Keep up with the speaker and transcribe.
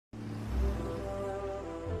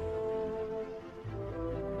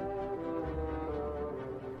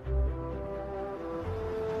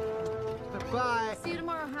Bye. See you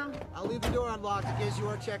tomorrow, Hal. I'll leave the door unlocked in case you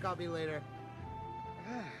want to check on me later.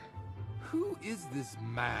 Who is this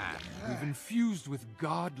man we've infused with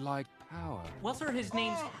godlike power? Well, sir, his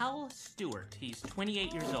name's Hal Stewart. He's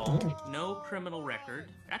 28 years old, no criminal record.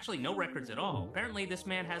 Actually, no records at all. Apparently, this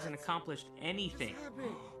man hasn't accomplished anything.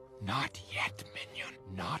 Not yet, Minion.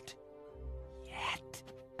 Not yet.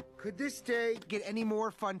 Could this day get any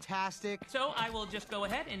more fantastic? So I will just go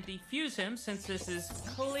ahead and defuse him since this is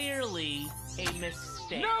clearly a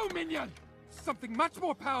mistake. No, Minion! Something much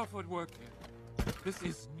more powerful at work here. This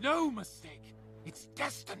is no mistake. It's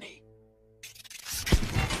destiny.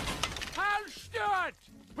 Hal Stewart!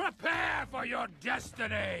 Prepare for your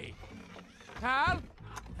destiny! Hal?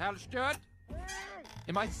 Hal Stewart?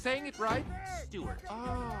 Am I saying it right? Stewart.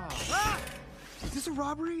 Ah! Is this a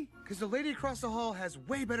robbery? Because the lady across the hall has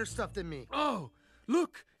way better stuff than me. Oh,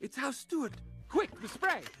 look, it's Hal Stewart. Quick, the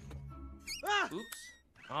spray. Ah! Oops.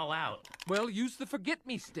 All out. Well, use the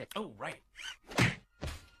forget-me stick. Oh, right.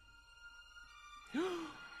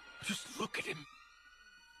 Just look at him.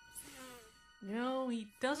 No, he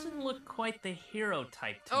doesn't look quite the hero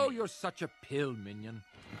type to Oh, me. you're such a pill, Minion.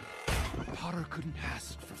 Potter couldn't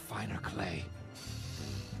ask for finer clay.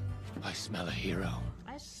 I smell a hero.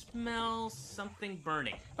 I smell something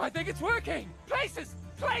burning. I think it's working! Places!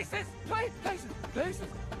 Places! Places! Places! Places!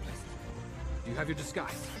 Do you have your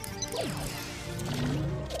disguise?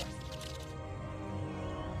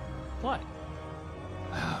 What?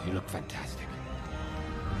 Wow, you look fantastic.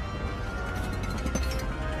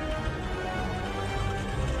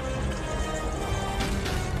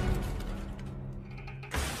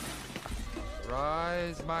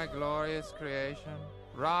 Rise, my glorious creation.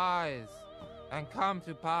 Rise and come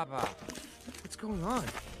to Papa. What's going on?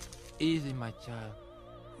 Easy, my child.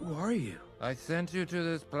 Who are you? I sent you to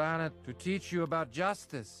this planet to teach you about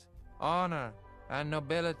justice, honor, and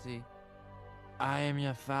nobility. I am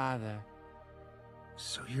your father.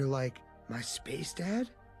 So you're like my space dad?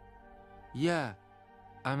 Yeah,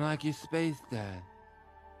 I'm like your space dad.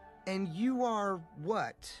 And you are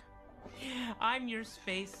what? I'm your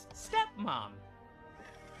space stepmom.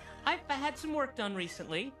 I've had some work done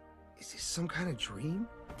recently. Is this some kind of dream?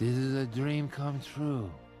 This is a dream come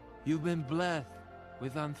true. You've been blessed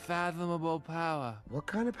with unfathomable power. What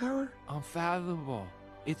kind of power? Unfathomable.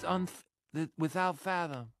 It's without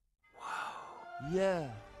fathom. Whoa. Yeah,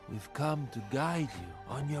 we've come to guide you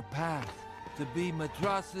on your path to be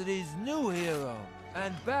Metrocity's new hero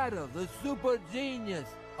and battle the super genius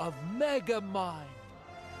of Megamind.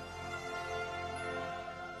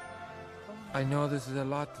 I know this is a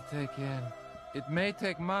lot to take in. It may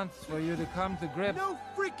take months for you to come to grips. No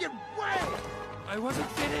freaking way! I wasn't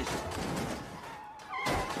finished.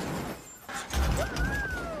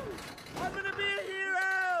 I'm gonna be a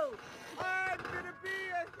hero! I'm gonna be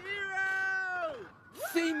a hero!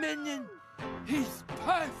 See, Minion? He's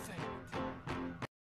perfect.